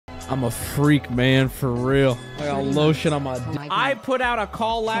I'm a freak, man, for real. I got lotion on my I put out a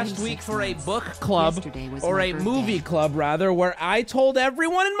call last week for a book club, or a movie club, rather, where I told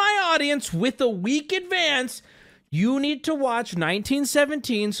everyone in my audience with a week advance, you need to watch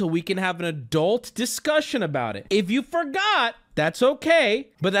 1917 so we can have an adult discussion about it. If you forgot, that's okay,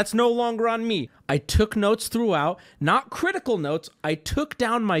 but that's no longer on me. I took notes throughout, not critical notes. I took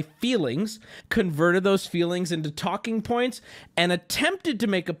down my feelings, converted those feelings into talking points, and attempted to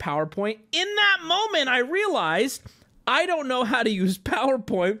make a PowerPoint. In that moment, I realized I don't know how to use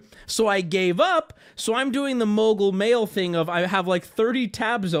PowerPoint, so I gave up. So I'm doing the mogul mail thing of I have like 30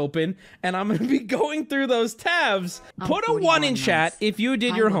 tabs open, and I'm going to be going through those tabs. Put a 1 in chat if you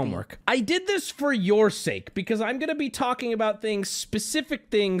did your homework. I did this for your sake, because I'm going to be talking about things, specific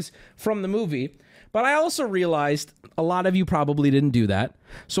things from the movie, but I also realized a lot of you probably didn't do that.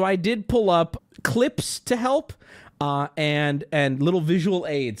 So I did pull up clips to help. And little visual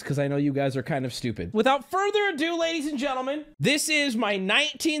aids, because I know you guys are kind of stupid. Without further ado, ladies and gentlemen, this is my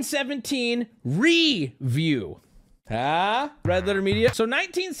 1917 review. Red Letter Media. So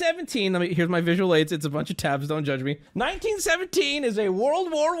 1917, here's my visual aids. It's a bunch of tabs, don't judge me. 1917 is a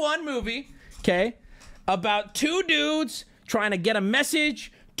World War I movie, okay, about two dudes trying to get a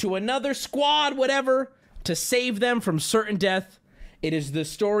message to another squad, whatever, to save them from certain death. It is the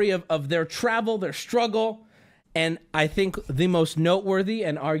story of their travel, their struggle. And I think the most noteworthy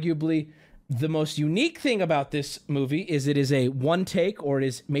and arguably the most unique thing about this movie is it is a one take, or it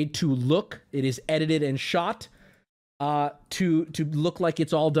is made to look, it is edited and shot to look like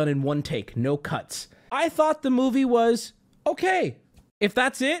it's all done in one take, no cuts. I thought the movie was okay. If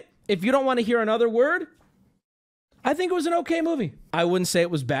that's it, if you don't want to hear another word, I think it was an okay movie. I wouldn't say it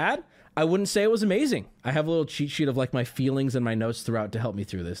was bad. I wouldn't say it was amazing. I have a little cheat sheet of like my feelings and my notes throughout to help me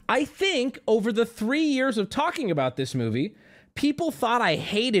through this. I think over the 3 years of talking about this movie, people thought I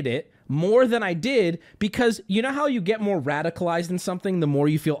hated it more than I did, because you know how you get more radicalized in something the more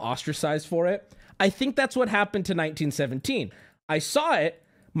you feel ostracized for it? I think that's what happened to 1917. I saw it.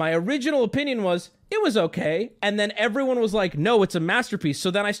 My original opinion was, it was okay. And then everyone was like, no, it's a masterpiece.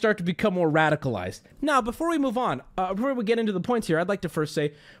 So then I start to become more radicalized. Now, before we move on, before we get into the points here, I'd like to first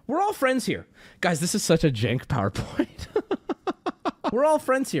say, we're all friends here. Guys, this is such a jank PowerPoint. We're all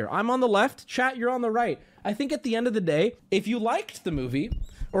friends here. I'm on the left, chat, you're on the right. I think at the end of the day, if you liked the movie,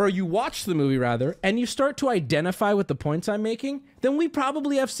 or you watched the movie rather, and you start to identify with the points I'm making, then we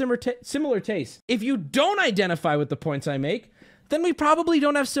probably have similar tastes. If you don't identify with the points I make, then we probably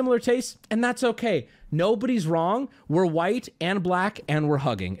don't have similar tastes, and that's okay. Nobody's wrong. We're white and black, and we're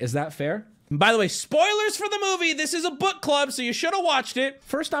hugging. Is that fair? And by the way, spoilers for the movie. This is a book club, so you should have watched it.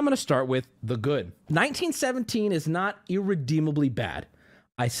 First, I'm going to start with the good. 1917 is not irredeemably bad.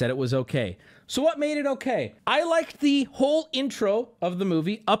 I said it was okay. So what made it okay? I liked the whole intro of the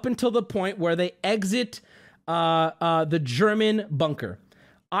movie up until the point where they exit the German bunker.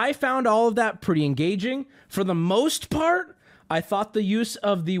 I found all of that pretty engaging. For the most part, I thought the use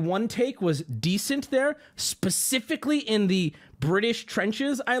of the one take was decent there, specifically in the British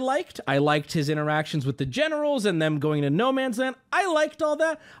trenches. I liked his interactions with the generals and them going to no man's land. I liked all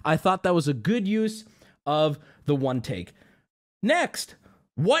that. I thought that was a good use of the one take. Next,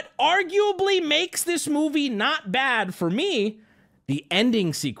 what arguably makes this movie not bad for me, the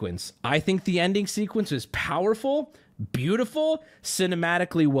ending sequence. I think the ending sequence is powerful, beautiful,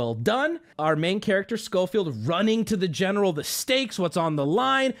 cinematically well done. Our main character, Schofield, running to the general, the stakes, what's on the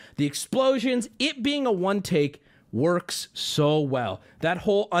line, the explosions, it being a one take works so well. That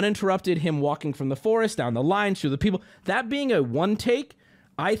whole uninterrupted him walking from the forest down the line through the people, that being a one take,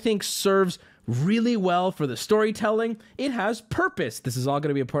 I think serves really well for the storytelling. It has purpose. This is all going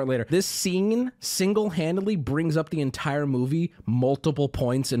to be a part later. This scene single-handedly brings up the entire movie multiple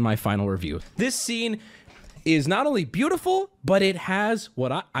points in my final review. This scene is not only beautiful, but it has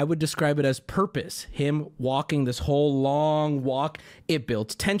what I would describe it as purpose. Him walking this whole long walk, it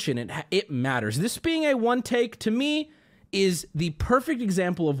builds tension. It matters. This being a one take, to me, is the perfect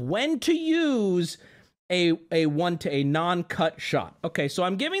example of when to use a non-cut shot. Okay, so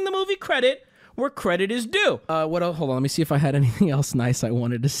I'm giving the movie credit where credit is due. Hold on, let me see if I had anything else nice I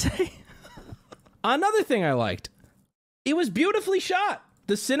wanted to say. Another thing I liked, it was beautifully shot.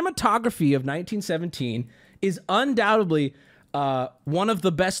 The cinematography of 1917 is undoubtedly one of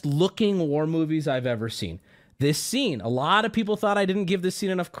the best looking war movies I've ever seen. This scene, a lot of people thought I didn't give this scene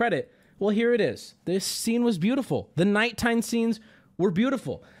enough credit. Well, here it is. This scene was beautiful. The nighttime scenes were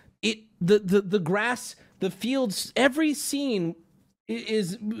beautiful. The grass, the fields, every scene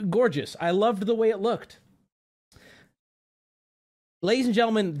is gorgeous. I loved the way it looked. Ladies and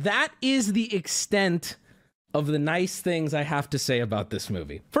gentlemen, that is the extent of the nice things I have to say about this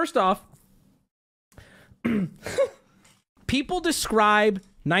movie. First off, people describe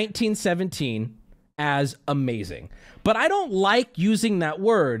 1917 as amazing, but I don't like using that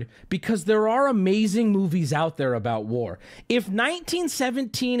word because there are amazing movies out there about war. If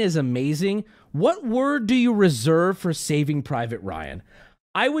 1917 is amazing, what word do you reserve for Saving Private Ryan?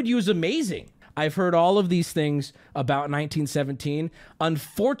 I would use amazing. I've heard all of these things about 1917.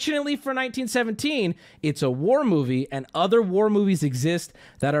 Unfortunately for 1917, it's a war movie, and other war movies exist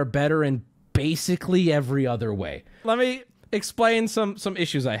that are better in basically every other way. Let me explain some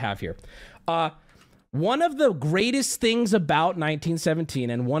issues I have here. One of the greatest things about 1917,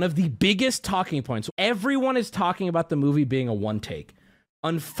 and one of the biggest talking points, everyone is talking about the movie being a one take.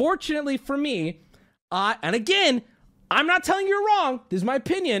 Unfortunately for me, and again, I'm not telling you you're wrong, this is my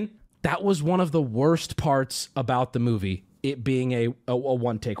opinion, that was one of the worst parts about the movie, it being a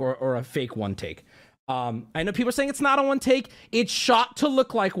one take or a fake one take. I know people are saying it's not a one take. It's shot to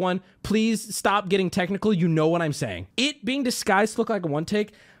look like one. Please stop getting technical. You know what I'm saying. It being disguised to look like a one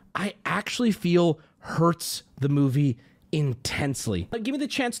take, I actually feel hurts the movie intensely. Give me the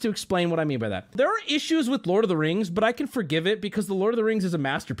chance to explain what I mean by that. There are issues with Lord of the Rings, but I can forgive it because the Lord of the Rings is a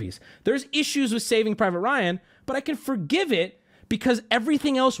masterpiece. There's issues with Saving Private Ryan, but I can forgive it because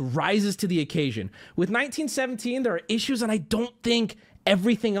everything else rises to the occasion. With 1917, there are issues, and I don't think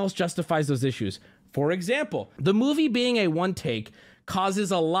everything else justifies those issues. For example, the movie being a one take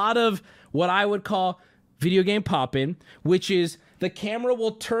causes a lot of what I would call video game pop-in, which is the camera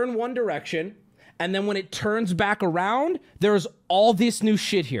will turn one direction, and then when it turns back around, there's all this new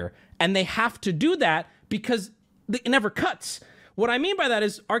shit here. And they have to do that because it never cuts. What I mean by that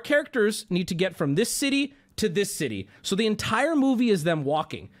is our characters need to get from this city to this city. So the entire movie is them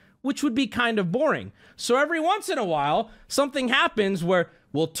walking, which would be kind of boring. So every once in a while, something happens where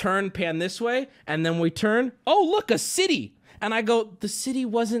we'll turn, pan this way, and then we turn, oh, look, a city. And I go, the city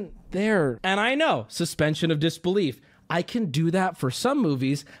wasn't there. And I know, suspension of disbelief. I can do that for some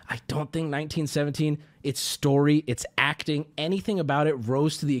movies. I don't think 1917, its story, its acting, anything about it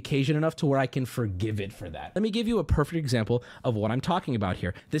rose to the occasion enough to where I can forgive it for that. Let me give you a perfect example of what I'm talking about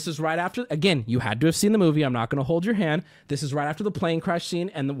here. This is right after, again, you had to have seen the movie. I'm not going to hold your hand. This is right after the plane crash scene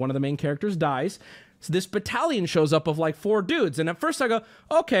and one of the main characters dies. So this battalion shows up of like 4 dudes. And at first I go,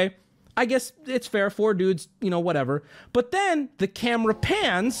 okay, I guess it's fair, 4 dudes, you know, whatever. But then the camera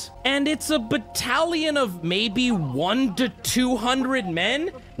pans and it's a battalion of maybe 100 to 200 men.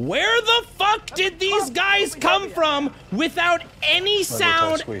 Where the fuck did these guys come from without any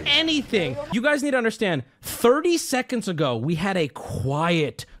sound, anything? You guys need to understand, 30 seconds ago, we had a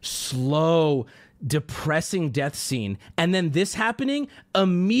quiet, slow, depressing death scene. And then this happening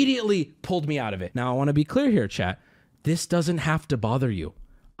immediately pulled me out of it. Now, I want to be clear here, chat. This doesn't have to bother you.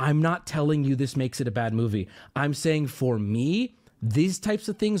 I'm not telling you this makes it a bad movie. I'm saying for me, these types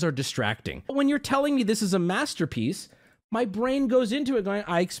of things are distracting. When you're telling me this is a masterpiece, my brain goes into it going,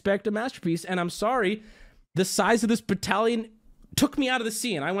 I expect a masterpiece. And I'm sorry, the size of this battalion took me out of the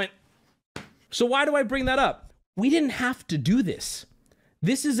scene. I went, so why do I bring that up? We didn't have to do this.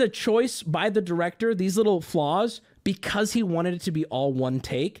 This is a choice by the director, these little flaws, because he wanted it to be all one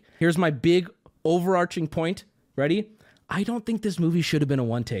take. Here's my big overarching point. Ready? I don't think this movie should have been a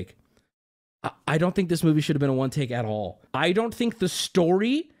one take. I don't think this movie should have been a one take at all. I don't think the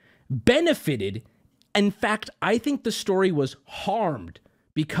story benefited. In fact, I think the story was harmed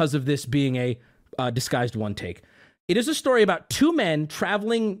because of this being a disguised one take. It is a story about 2 men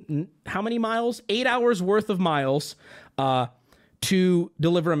traveling how many miles? 8 hours worth of miles to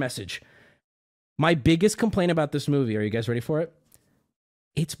deliver a message. My biggest complaint about this movie, are you guys ready for it?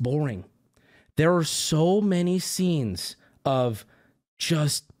 It's boring. There are so many scenes of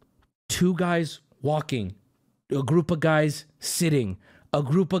just 2 guys walking, a group of guys sitting, a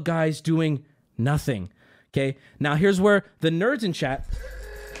group of guys doing nothing. Okay, now here's where the nerds in chat,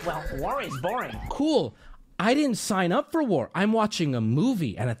 well, war is boring. Cool. I didn't sign up for war. I'm watching a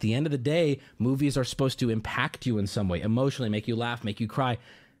movie. And at the end of the day, movies are supposed to impact you in some way, emotionally, make you laugh, make you cry.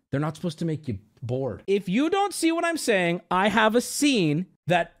 They're not supposed to make you bored. If you don't see what I'm saying, I have a scene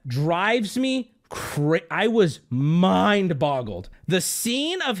that drives me I was mind boggled. The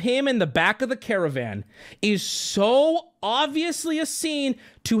scene of him in the back of the caravan is so obviously a scene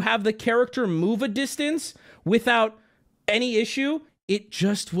to have the character move a distance without any issue. It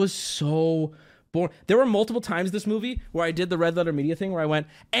just was so boring. There were multiple times this movie where I did the red letter media thing where I went,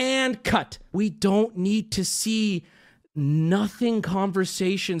 and cut. We don't need to see nothing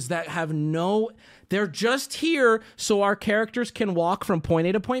conversations that have no, they're just here so our characters can walk from point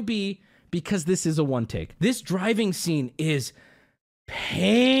A to point B, because this is a one take. This driving scene is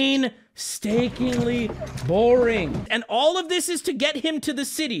painstaking. painstakingly boring. And all of this is to get him to the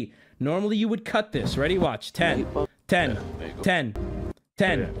city. Normally you would cut this. Ready? Watch. 10, 10, 10,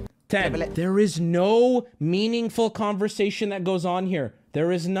 10, 10. There is no meaningful conversation that goes on here.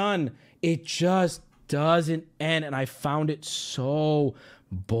 There is none. It just doesn't end, and I found it so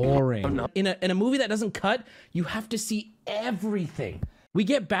boring. In a movie that doesn't cut, you have to see everything. We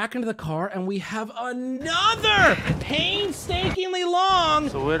get back into the car and we have another painstakingly long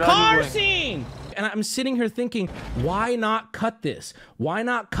car scene. And I'm sitting here thinking, why not cut this? Why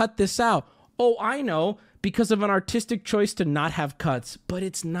not cut this out? Oh, I know, because of an artistic choice to not have cuts, but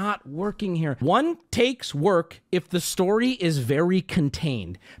it's not working here. One takes work if the story is very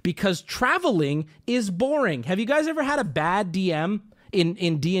contained, because traveling is boring. Have you guys ever had a bad DM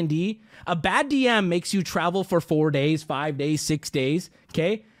in D&D? A bad DM makes you travel for 4 days, 5 days, 6 days,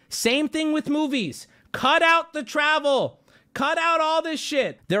 okay? Same thing with movies. Cut out the travel. Cut out all this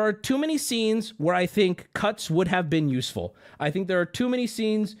shit. There are too many scenes where I think cuts would have been useful. I think there are too many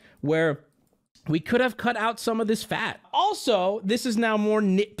scenes where we could have cut out some of this fat. Also, this is now more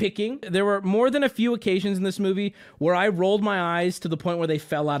nitpicking. There were more than a few occasions in this movie where I rolled my eyes to the point where they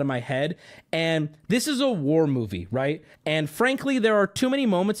fell out of my head. And this is a war movie, right? And frankly, there are too many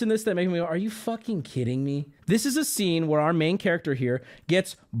moments in this that make me go, are you fucking kidding me? This is a scene where our main character here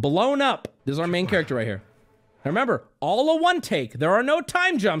gets blown up. This is our main character right here. Now remember, all a one take. There are no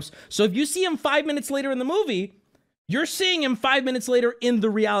time jumps. So if you see him 5 minutes later in the movie, you're seeing him 5 minutes later in the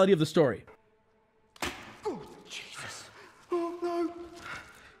reality of the story.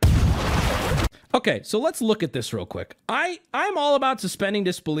 Okay, so let's look at this real quick. I'm all about suspending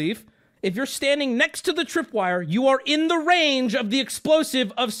disbelief. If you're standing next to the tripwire, you are in the range of the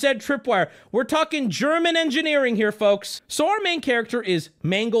explosive of said tripwire. We're talking German engineering here, folks. So our main character is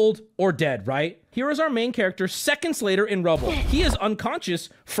mangled or dead, right? Here is our main character seconds later in rubble. He is unconscious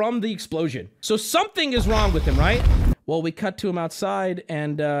from the explosion. So something is wrong with him, right? Well, we cut to him outside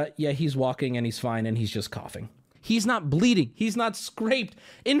and yeah, he's walking and he's fine and he's just coughing. He's not bleeding. He's not scraped.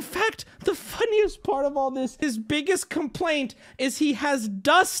 In fact, the funniest part of all this, his biggest complaint is he has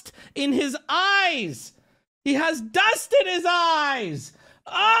dust in his eyes. He has dust in his eyes.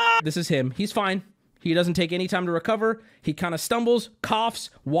 Ah! This is him. He's fine. He doesn't take any time to recover. He kind of stumbles,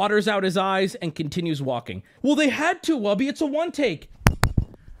 coughs, waters out his eyes, and continues walking. Well, they had to, Wubby. It's a one take.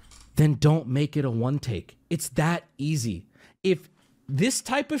 Then don't make it a one take. It's that easy. If this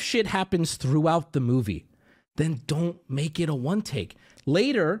type of shit happens throughout the movie, then don't make it a one take.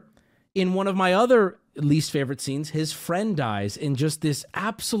 Later, in one of my other least favorite scenes, his friend dies in just this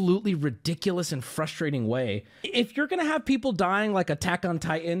absolutely ridiculous and frustrating way. If you're gonna have people dying like Attack on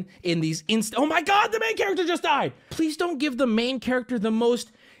Titan in these oh my God, the main character just died. Please don't give the main character the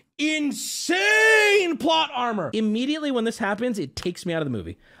most insane plot armor. Immediately when this happens, it takes me out of the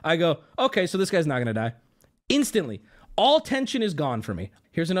movie. I go, okay, so this guy's not gonna die. Instantly, all tension is gone for me.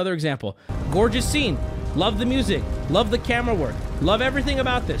 Here's another example. Gorgeous scene. Love the music, love the camera work, love everything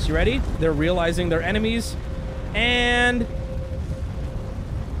about this. You ready? They're realizing they're enemies, and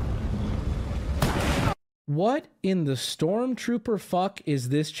what in the stormtrooper fuck is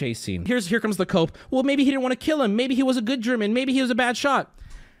this chase scene? Here comes the cope. Well, maybe he didn't want to kill him. Maybe he was a good German. Maybe he was a bad shot.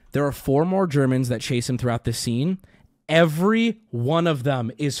 There are 4 more Germans that chase him throughout this scene. Every one of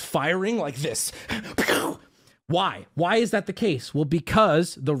them is firing like this. Why? Why is that the case? Well,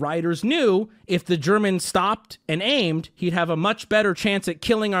 because the writers knew if the German stopped and aimed, he'd have a much better chance at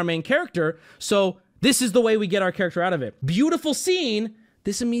killing our main character. So this is the way we get our character out of it. Beautiful scene.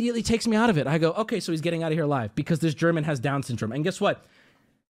 This immediately takes me out of it. I go, okay, so he's getting out of here alive because this German has Down syndrome. And guess what?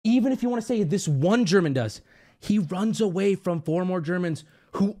 Even if you want to say this one German does, he runs away from 4 more Germans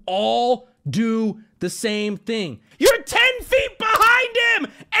who all do the same thing. You're 10 feet behind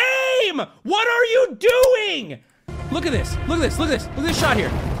him! Aim! What are you doing? Look at this. Look at this. Look at this. Look at this shot here.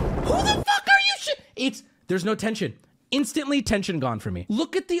 Who the fuck are you? There's no tension. Instantly tension gone for me.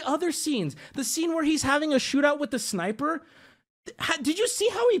 Look at the other scenes. The scene where he's having a shootout with the sniper. Did you see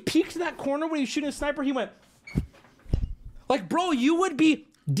how he peeked that corner when he was shooting a sniper? He went like, bro, you would be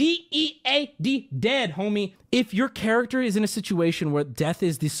D-E-A-D, dead, homie. If your character is in a situation where death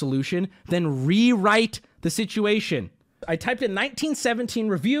is the solution, then rewrite the situation. I typed in 1917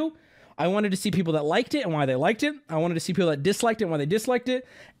 review. I wanted to see people that liked it and why they liked it. I wanted to see people that disliked it and why they disliked it.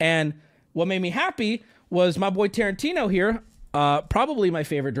 And what made me happy was my boy Tarantino here, probably my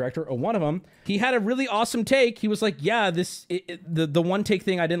favorite director, or one of them. He had a really awesome take. He was like, yeah, the one take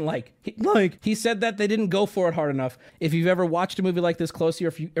thing I didn't like. He said that they didn't go for it hard enough. If you've ever watched a movie like this closely,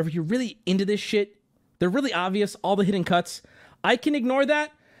 or if you're really into this shit, they're really obvious, all the hidden cuts. I can ignore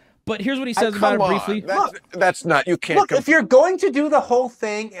that, But here's what he says about it briefly. That's not, you can't. Look, if you're going to do the whole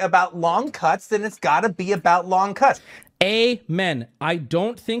thing about long cuts, then it's got to be about long cuts. Amen. I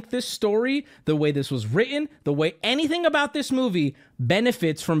don't think this story, the way this was written, the way anything about this movie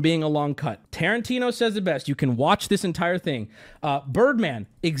benefits from being a long cut. Tarantino says it best. You can watch this entire thing. Birdman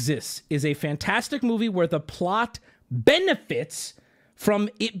exists, is a fantastic movie where the plot benefits from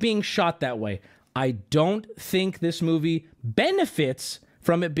it being shot that way. I don't think this movie benefits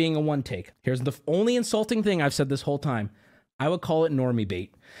from it being a one take. Here's the only insulting thing I've said this whole time. I would call it normie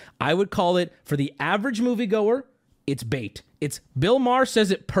bait. I would call it, for the average moviegoer, it's bait. It's Bill Maher says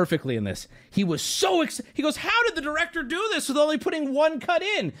it perfectly in this. He was so excited. He goes, how did the director do this with only putting one cut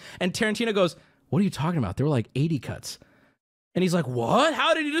in? And Tarantino goes, what are you talking about? There were like 80 cuts. And he's like, what?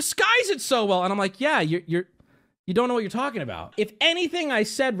 How did he disguise it so well? And I'm like, yeah, you don't know what you're talking about. If anything I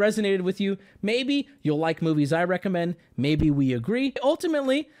said resonated with you, maybe you'll like movies I recommend. Maybe we agree.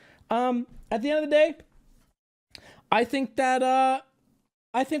 Ultimately, at the end of the day, I think that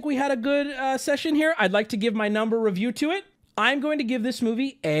I think we had a good session here. I'd like to give my number review to it. I'm going to give this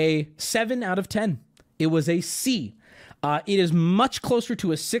movie a 7 out of 10. It was a C. It is much closer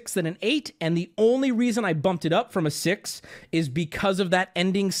to a 6 than an 8, and the only reason I bumped it up from a 6 is because of that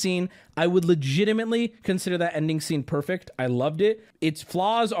ending scene. I would legitimately consider that ending scene perfect. I loved it. Its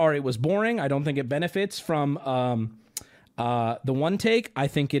flaws are it was boring. I don't think it benefits from the one take. I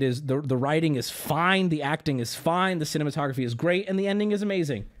think it is the writing is fine, the acting is fine, the cinematography is great, and the ending is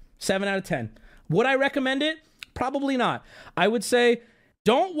amazing. 7 out of 10. Would I recommend it? Probably not. I would say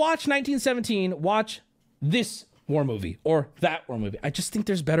don't watch 1917, watch this war movie or that war movie. I just think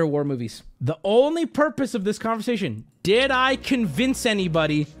there's better war movies. The only purpose of this conversation, did I convince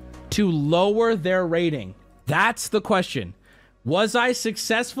anybody to lower their rating? That's the question. Was I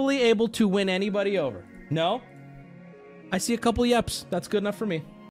successfully able to win anybody over? No? I see a couple yeps. That's good enough for me.